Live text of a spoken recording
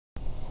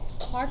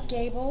Clark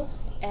Gable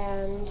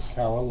and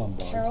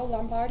Carol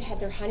Lombard had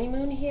their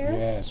honeymoon here?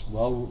 Yes,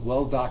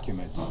 well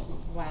documented.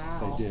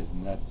 Wow. They did,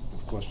 and that,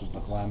 of course, was the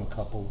glamour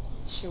couple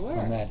Sure.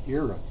 from that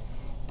era.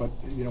 But,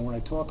 you know, when I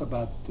talk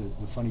about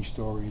the funny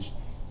stories,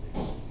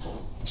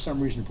 for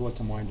some reason it brought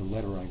to mind a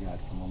letter I got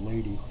from a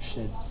lady who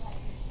said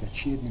that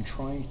she had been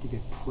trying to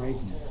get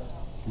pregnant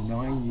for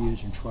 9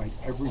 years and tried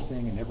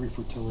everything and every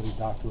fertility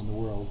doctor in the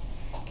world,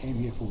 came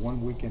here for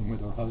one weekend with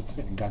her husband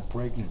and got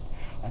pregnant.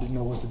 I didn't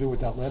know what to do with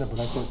that letter, but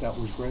I thought that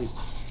was great.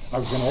 I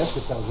was going to ask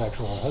if that was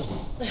actually her husband.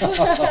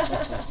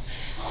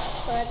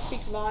 Well, that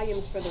speaks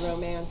volumes for the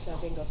romance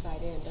of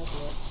Ingleside Inn, doesn't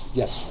it?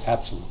 Yes,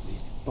 absolutely.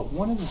 But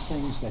one of the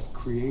things that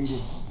created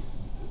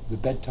the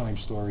bedtime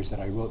stories that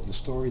I wrote, the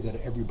story that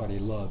everybody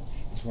loved,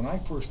 is when I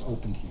first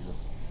opened here,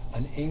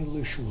 an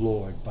English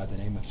lord by the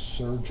name of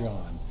Sir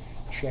John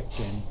checked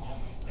in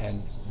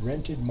and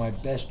rented my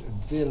best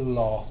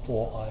villa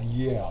for a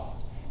year.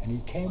 And he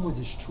came with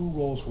his 2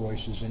 Rolls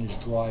Royces and his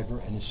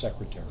driver and his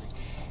secretary.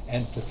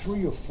 And for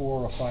 3 or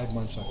 4 or 5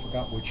 months, I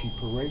forgot which, he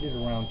paraded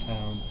around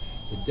town.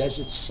 The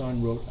Desert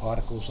Sun wrote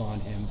articles on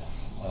him.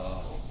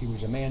 He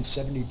was a man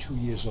 72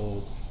 years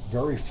old,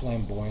 very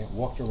flamboyant,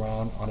 walked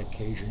around on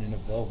occasion in a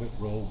velvet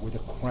robe with a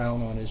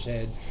crown on his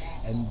head,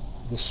 and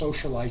the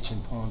socialites in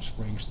Palm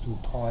Springs threw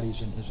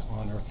parties in his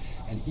honor,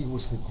 and he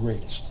was the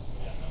greatest.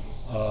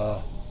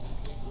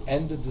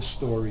 End of the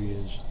story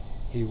is,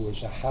 he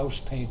was a house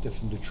painter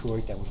from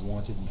Detroit that was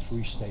wanted in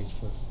 3 states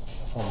for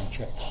phony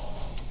checks.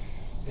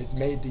 It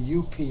made the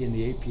UP and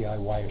the API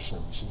wire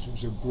services. It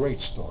was a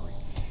great story.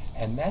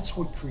 And that's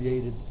what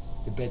created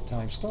the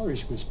bedtime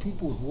stories, because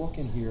people would walk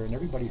in here and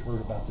everybody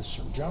heard about this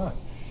Sir John.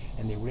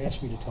 And they would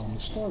ask me to tell them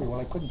the story. Well,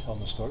 I couldn't tell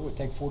them the story. It would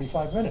take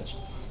 45 minutes.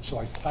 So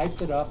I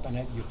typed it up, and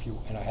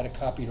I had it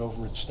copied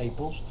over at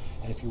Staples.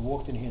 And if you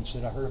walked in here and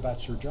said, I heard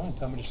about Sir John,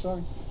 tell me the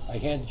story, I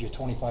handed you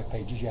 25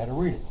 pages. You had to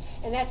read it.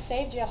 And that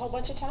saved you a whole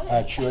bunch of time.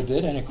 It sure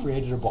did, and it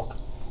created a book.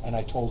 And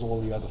I told all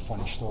the other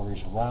funny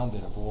stories around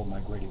it of all my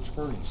great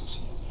experiences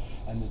here.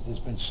 And there's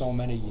been so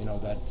many, you know,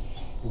 that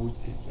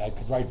I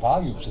could write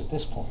volumes at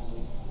this point.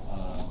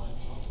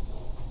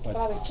 Well,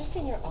 I was just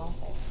in your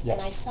office, yes,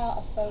 and I saw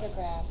a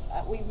photograph.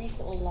 We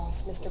recently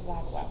lost Mr.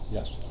 Blackwell.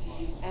 Yes.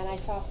 And I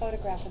saw a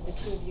photograph of the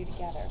 2 of you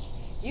together.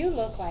 You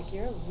look like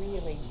you're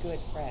really good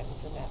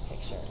friends in that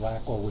picture.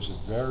 Blackwell was a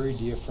very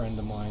dear friend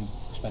of mine,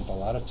 spent a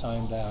lot of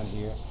time down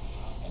here,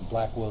 and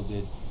Blackwell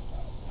did.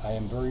 I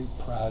am very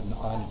proud and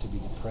honored to be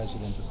the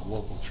president of the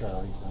local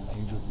charity, the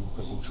Angel of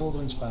Crippled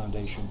Children's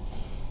Foundation.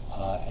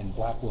 And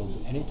Blackwell,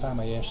 anytime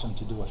I asked him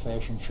to do a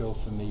fashion show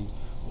for me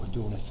or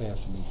do an affair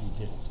for me, he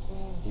did it.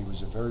 He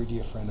was a very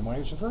dear friend of mine.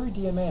 He was a very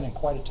dear man and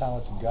quite a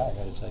talented guy, I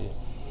got to tell you.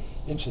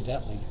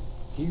 Incidentally,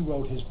 he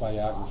wrote his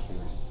biography,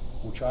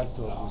 which I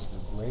thought was the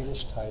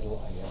greatest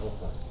title I ever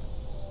heard.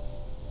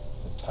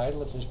 The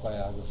title of his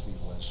biography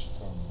was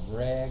From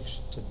Rags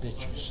to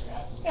Bitches.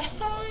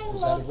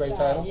 Is that a great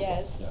title?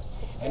 Yes.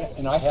 Yeah.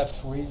 And I have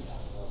 3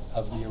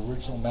 of the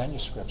original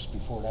manuscripts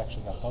before it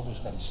actually got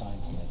published that he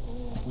signed to me.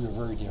 We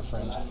were very dear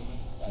friends,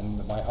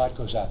 and my heart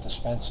goes out to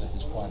Spencer,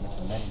 his partner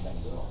for many, many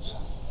years.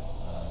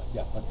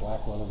 Yeah, but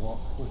Blackwell,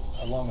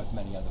 along with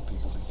many other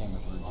people, became a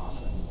very dear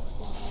friend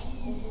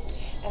of mine.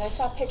 And I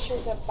saw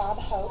pictures of Bob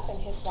Hope and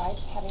his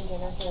wife having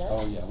dinner here.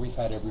 Oh yeah, we've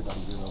had everybody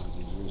here over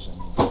the years. I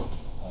mean,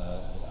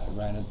 I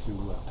ran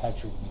into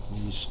Patrick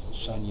McNee's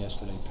son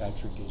yesterday.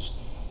 Patrick is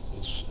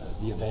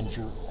the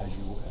Avenger, as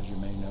you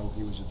may know.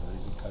 He was a very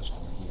good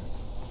customer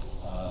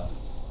here.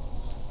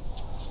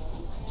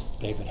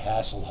 David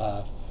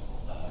Hasselhoff,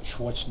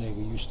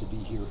 Schwarzenegger used to be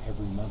here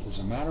every month. As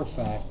a matter of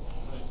fact,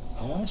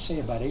 I want to say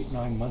about 8,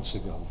 9 months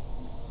ago,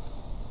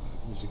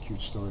 it was a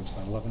cute story, it's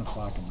about 11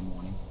 o'clock in the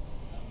morning,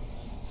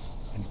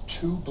 and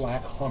 2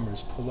 black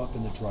Hummers pull up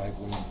in the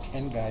driveway and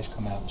 10 guys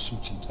come out in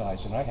suits and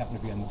ties, and I happen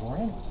to be on the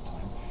veranda at the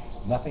time.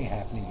 Nothing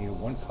happening here,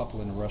 one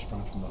couple in a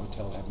restaurant from the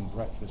hotel having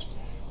breakfast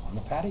on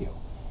the patio.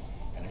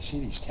 And I see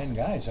these 10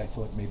 guys, I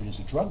thought maybe there's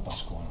a drug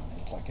bust going on.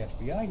 They look like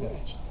FBI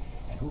guys.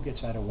 And who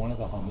gets out of one of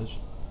the Hummers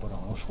but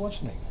Arnold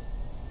Schwarzenegger?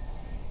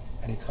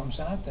 And he comes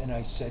out, and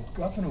I said,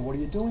 Governor, what are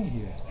you doing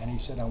here? And he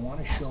said, I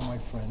want to show my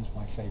friends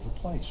my favorite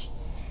place.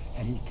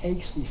 And he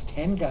takes these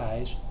 10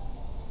 guys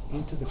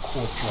into the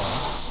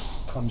courtyard,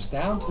 comes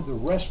down to the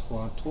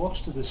restaurant, talks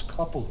to this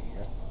couple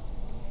here,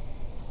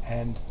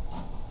 and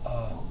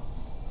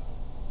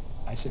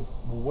I said,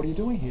 well, what are you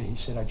doing here? He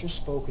said, I just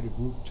spoke to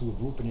a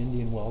group in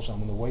Indian Wells.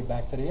 I'm on the way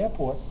back to the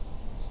airport,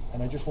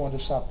 and I just wanted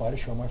to stop by to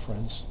show my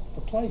friends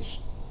the place.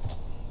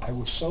 I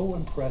was so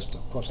impressed.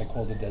 Of course, I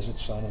called the Desert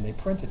Sun, and they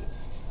printed it.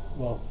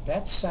 Well,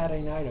 that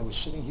Saturday night, I was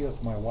sitting here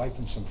with my wife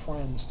and some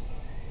friends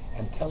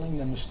and telling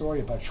them the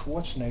story about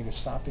Schwarzenegger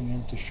stopping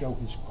in to show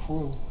his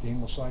crew the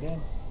Ingleside Inn.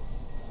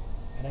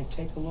 And I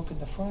take a look in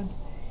the front,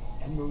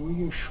 and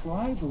Maria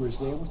Shriver is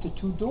there with the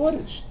 2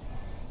 daughters.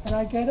 And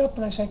I get up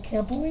and I say, I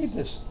can't believe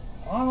this.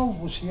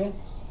 Arnold was here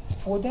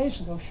 4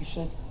 days ago. She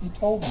said, he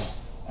told me.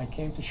 I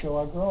came to show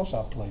our girls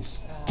our place.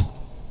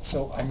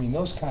 So, I mean,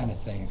 those kind of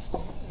things,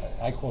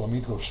 I call them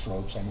ego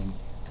strokes. I mean,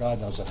 God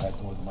knows I've had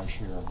more than my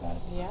share of that.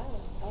 Yeah.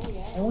 Oh,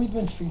 yeah. And we've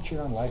been featured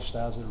on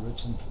Lifestyles at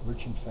Rich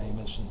and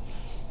Famous,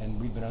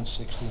 and we've been on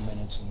 60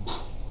 Minutes, and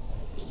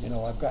you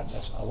know, I've gotten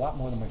a lot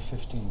more than my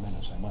 15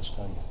 minutes, I must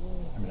tell you.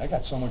 I mean, I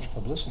got so much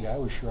publicity, I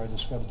was sure I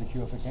discovered the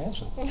cure for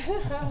cancer.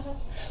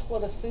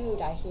 Well, the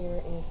food, I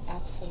hear, is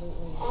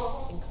absolutely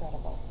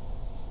incredible.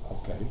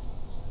 Okay.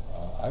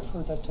 I've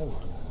heard that too,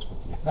 to be honest with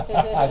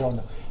you. I don't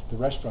know. The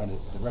restaurant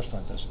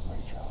does a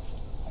great job.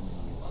 I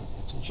mean,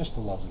 it's just a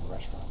lovely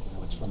restaurant. You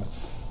know,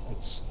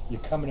 you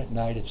come in at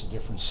night, it's a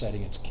different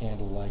setting. It's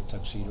candlelight,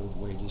 tuxedoed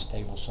waiters,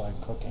 tableside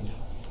cooking.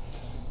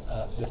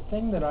 The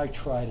thing that I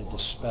try to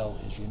dispel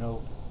is, you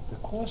know, the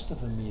cost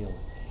of a meal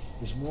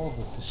is more of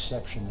a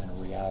perception than a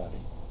reality.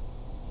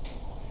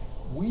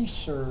 We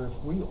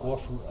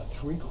offer a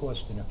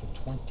 3-course dinner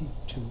for $22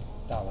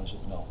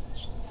 at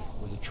Melvins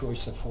with a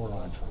choice of 4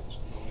 entrees.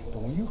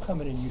 But when you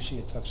come in and you see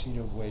a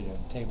tuxedoed waiter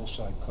and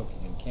tableside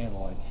cooking and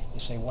candlelight, you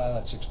say, wow,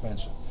 that's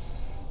expensive.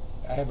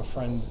 I have a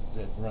friend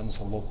that runs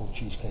the local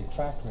cheesecake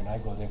factory, and I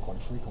go there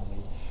quite frequently,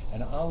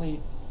 and I'll eat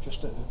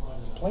just a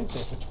plate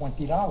there for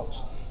 $20.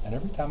 And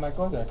every time I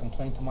go there, I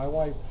complain to my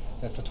wife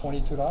that for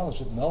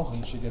 $22 at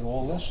Melvins, you get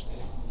all this,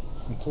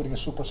 including a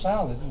super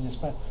salad, and you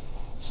spend.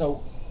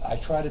 So I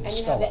try to dispel it. And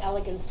you have the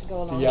elegance to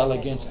go along with it. The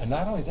elegance, and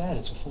not only that,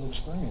 it's a full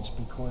experience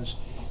because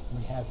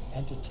we have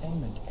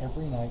entertainment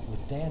every night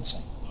with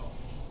dancing.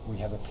 We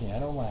have a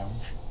piano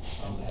lounge,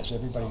 and as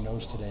everybody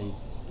knows today,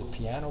 the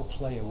piano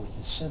player with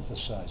his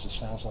synthesizer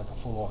sounds like a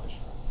full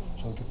orchestra.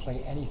 So he can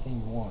play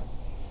anything you want.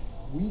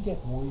 We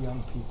get more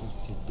young people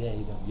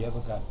today than we ever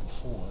got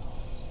before,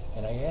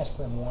 and I ask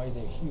them why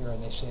they're here,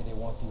 and they say they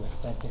want the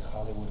authentic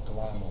Hollywood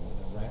glamour with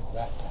the rat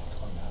pack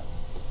coming out.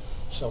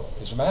 So,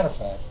 as a matter of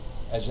fact,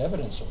 as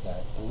evidence of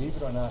that, believe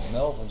it or not,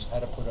 Melvins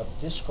had to put up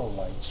disco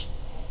lights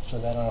so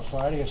that on a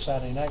Friday or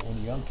Saturday night when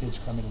the young kids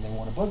come in and they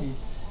want a boogie,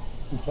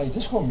 we play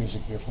disco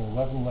music there from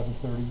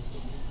 11:30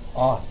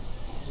 on.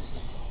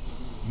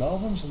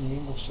 Melvins and the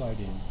Ingleside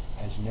Inn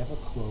has never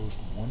closed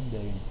one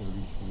day in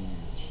 33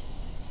 years.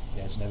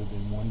 It has never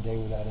been one day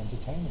without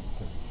entertainment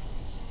in 33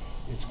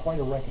 years. It's quite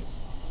a record.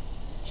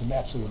 It's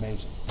absolutely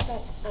amazing.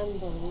 That's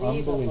unbelievable.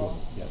 Unbelievable,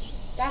 yes.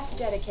 That's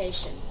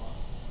dedication.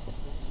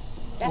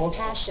 That's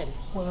passion.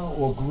 Well,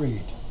 or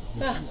greed.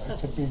 It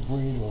could be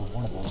greed or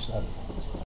one of those other.